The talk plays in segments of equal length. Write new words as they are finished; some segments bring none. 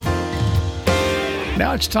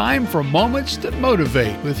Now it's time for Moments That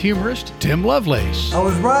Motivate with humorist Tim Lovelace. I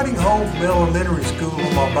was riding home from elementary school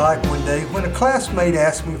on my bike one day when a classmate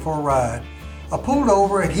asked me for a ride. I pulled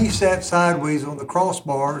over and he sat sideways on the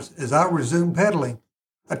crossbars as I resumed pedaling.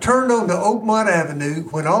 I turned onto Oakmont Avenue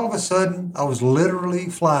when all of a sudden I was literally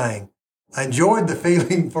flying. I enjoyed the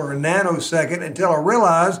feeling for a nanosecond until I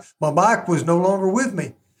realized my bike was no longer with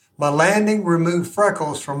me. My landing removed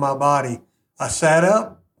freckles from my body. I sat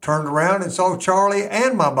up, turned around, and saw Charlie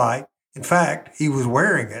and my bike. In fact, he was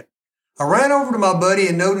wearing it. I ran over to my buddy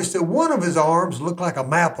and noticed that one of his arms looked like a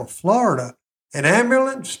map of Florida. An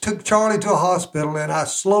ambulance took Charlie to a hospital, and I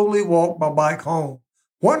slowly walked my bike home,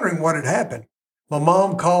 wondering what had happened. My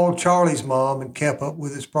mom called Charlie's mom and kept up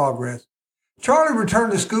with his progress. Charlie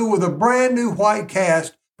returned to school with a brand new white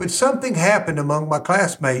cast, but something happened among my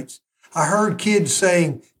classmates. I heard kids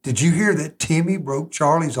saying, "Did you hear that Timmy broke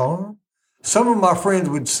Charlie's arm?" Some of my friends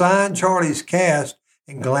would sign Charlie's cast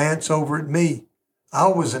and glance over at me. I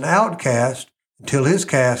was an outcast until his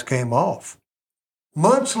cast came off.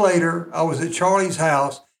 Months later, I was at Charlie's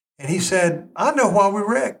house, and he said, "I know why we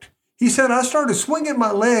wrecked." He said, "I started swinging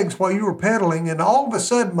my legs while you were pedaling, and all of a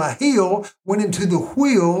sudden my heel went into the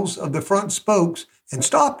wheels of the front spokes and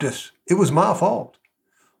stopped us. It was my fault."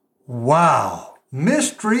 Wow,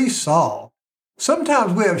 mystery solved.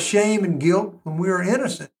 Sometimes we have shame and guilt when we are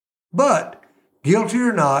innocent. But, guilty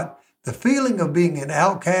or not, the feeling of being an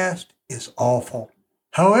outcast is awful.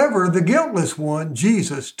 However, the guiltless one,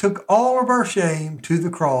 Jesus, took all of our shame to the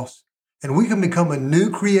cross, and we can become a new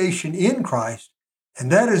creation in Christ. And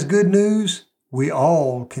that is good news we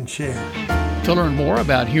all can share. To learn more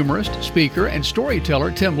about humorist, speaker, and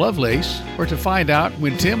storyteller Tim Lovelace, or to find out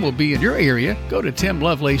when Tim will be in your area, go to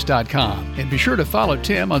timlovelace.com and be sure to follow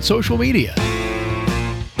Tim on social media.